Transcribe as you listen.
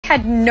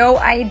had no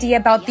idea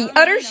about the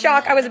utter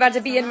shock I was about to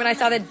be in when I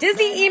saw that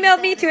Disney emailed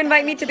me to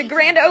invite me to the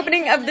grand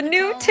opening of the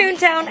new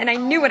Toontown, and I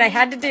knew what I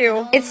had to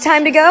do. It's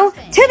time to go to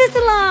the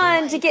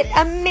salon to get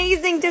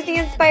amazing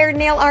Disney-inspired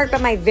nail art by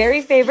my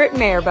very favorite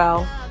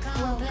Maribel.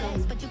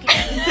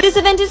 This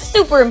event is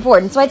super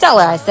important, so I tell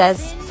her, I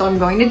says, so I'm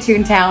going to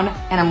Toontown,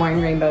 and I'm wearing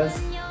rainbows.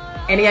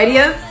 Any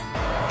ideas?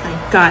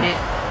 I got it.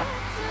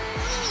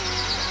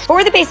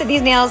 For the base of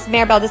these nails,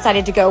 Maribel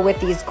decided to go with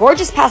these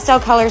gorgeous pastel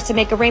colors to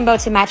make a rainbow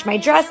to match my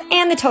dress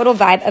and the total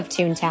vibe of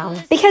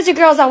Toontown. Because your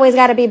girls always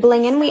gotta be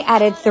blingin', we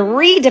added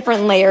 3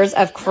 different layers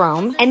of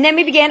chrome. And then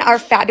we began our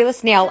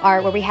fabulous nail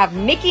art where we have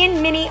Mickey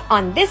and Minnie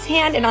on this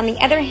hand, and on the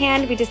other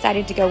hand, we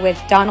decided to go with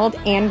Donald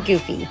and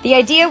Goofy. The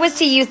idea was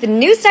to use the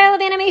new style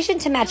of animation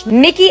to match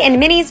Mickey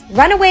and Minnie's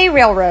Runaway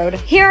Railroad.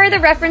 Here are the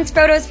reference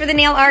photos for the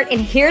nail art,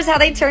 and here's how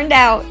they turned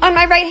out. On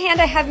my right hand,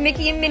 I have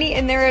Mickey and Minnie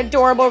in their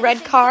adorable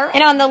red car,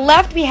 and on the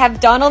left, we have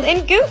Donald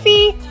and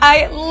Goofy.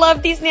 I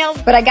love these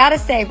nails, but I gotta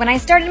say, when I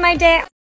started my day,